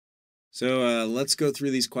So let's go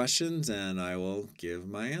through these questions and I will give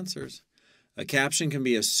my answers. A caption can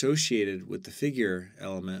be associated with the figure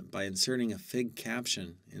element by inserting a fig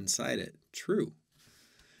caption inside it. True.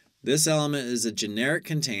 This element is a generic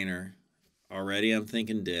container, already I'm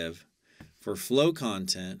thinking div, for flow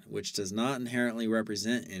content, which does not inherently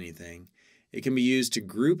represent anything. It can be used to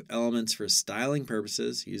group elements for styling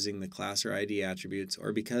purposes using the class or ID attributes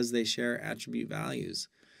or because they share attribute values.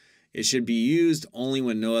 It should be used only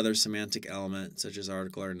when no other semantic element, such as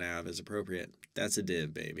article or nav, is appropriate. That's a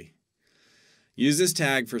div, baby. Use this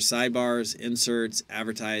tag for sidebars, inserts,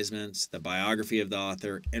 advertisements, the biography of the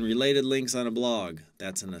author, and related links on a blog.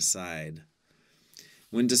 That's an aside.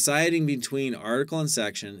 When deciding between article and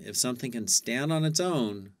section, if something can stand on its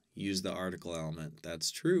own, use the article element.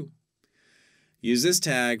 That's true. Use this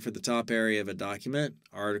tag for the top area of a document,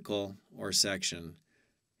 article, or section.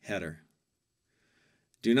 Header.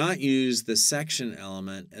 Do not use the section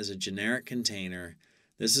element as a generic container.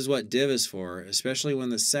 This is what div is for, especially when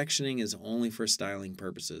the sectioning is only for styling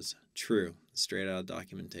purposes. True, straight out of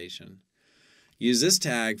documentation. Use this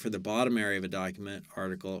tag for the bottom area of a document,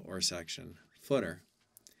 article, or section. Footer.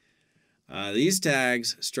 These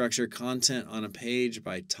tags structure content on a page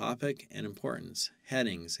by topic and importance.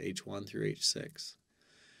 Headings, H1 through H6.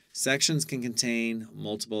 Sections can contain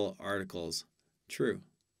multiple articles. True.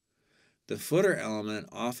 The footer element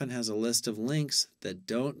often has a list of links that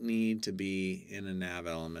don't need to be in a nav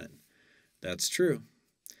element. That's true.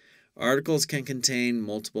 Articles can contain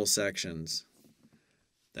multiple sections.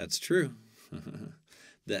 That's true.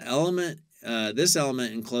 This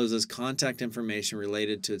element encloses contact information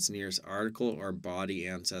related to its nearest article or body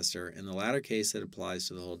ancestor. In the latter case, it applies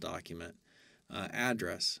to the whole document.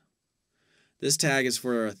 Address. This tag is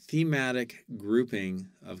for a thematic grouping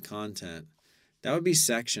of content. That would be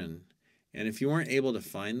section. And if you weren't able to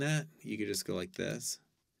find that, you could just go like this,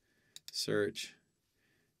 search,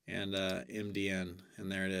 and MDN, and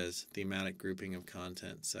there it is, thematic grouping of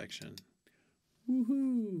content section.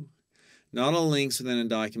 Woohoo! Not all links within a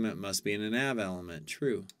document must be in a nav element.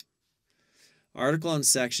 True. Article and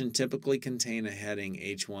section typically contain a heading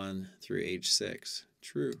H1 through H6.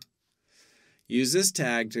 True. Use this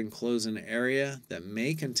tag to enclose an area that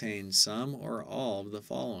may contain some or all of the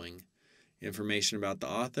following: information about the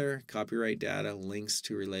author, copyright data, links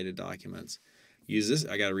to related documents. Use this,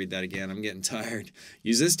 I got to read that again, I'm getting tired.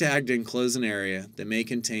 Use this tag to enclose an area that may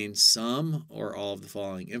contain some or all of the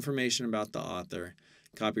following: information about the author,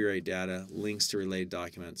 copyright data, links to related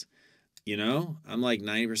documents. You know, I'm like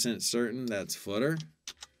 90% certain that's footer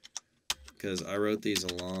because I wrote these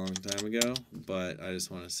a long time ago, but I just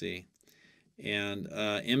want to see. And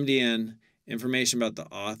MDN, information about the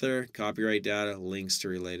author, copyright data, links to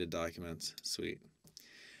related documents. Sweet.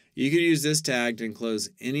 You could use this tag to enclose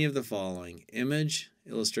any of the following: image,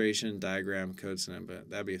 illustration, diagram, code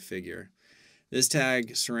snippet. That'd be a figure. This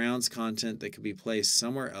tag surrounds content that could be placed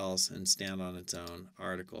somewhere else and stand on its own.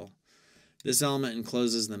 Article. This element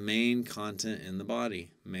encloses the main content in the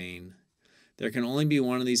body. Main. There can only be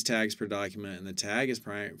one of these tags per document, and the tag is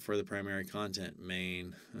for the primary content.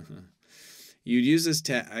 Main. You'd use this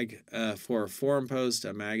tag for a forum post,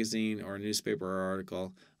 a magazine, or a newspaper or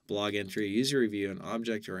article, blog entry, user review, an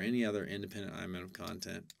object, or any other independent item of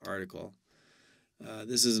content. Article.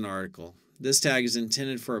 This is an article. This tag is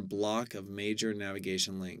intended for a block of major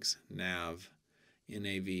navigation links. Nav.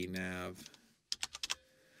 N-A-V, nav.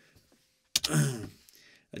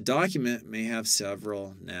 A document may have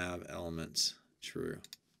several nav elements. True.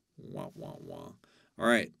 Wah, wah, wah. All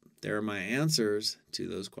right, there are my answers to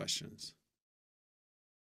those questions.